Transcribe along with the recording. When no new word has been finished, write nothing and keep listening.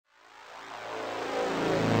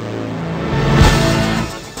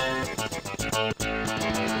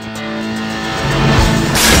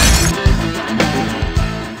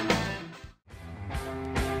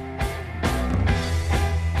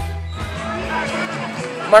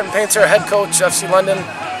Martin Painter, head coach, FC London.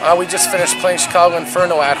 We just finished playing Chicago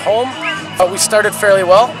Inferno at home. We started fairly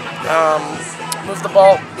well, moved the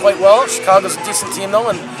ball quite well. Chicago's a decent team though,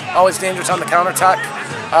 and always dangerous on the counterattack.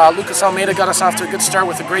 Lucas Almeida got us off to a good start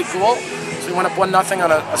with a great goal. So we went up 1-0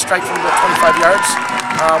 on a strike from about 25 yards.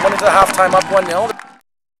 Went into the halftime up 1-0.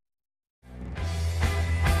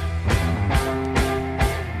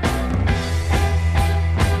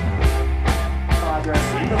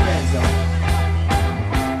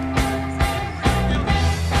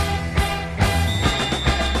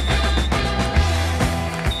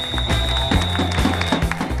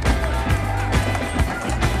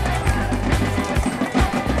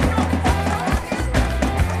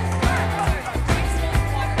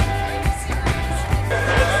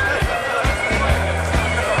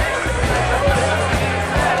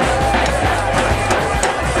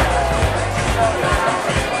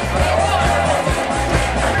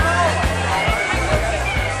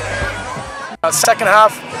 Second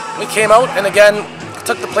half, we came out and again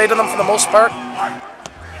took the play to them for the most part.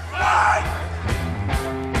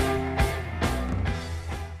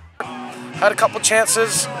 Had a couple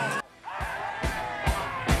chances.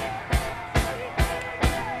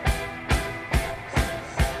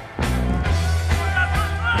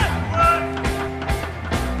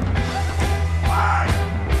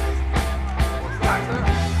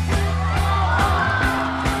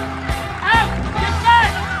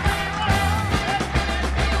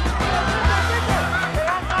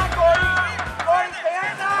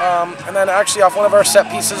 And then actually off one of our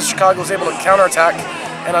set pieces, Chicago was able to counterattack,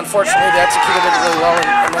 and unfortunately they executed it really well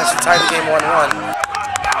and managed to tie the game 1-1.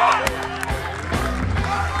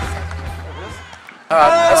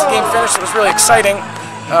 As the game finished, it was really exciting.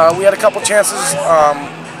 We had a couple chances,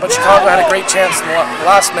 but Chicago had a great chance in the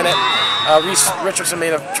last minute. Reese Richardson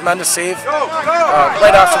made a tremendous save.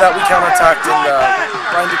 Right after that, we counterattacked, and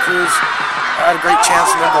Brian DeCruz had a great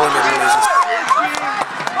chance, and then goalie made it easy.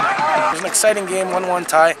 It was an exciting game, 1-1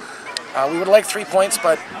 tie. We would have liked 3 points,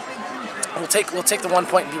 but we'll take the 1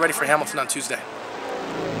 point and be ready for Hamilton on Tuesday.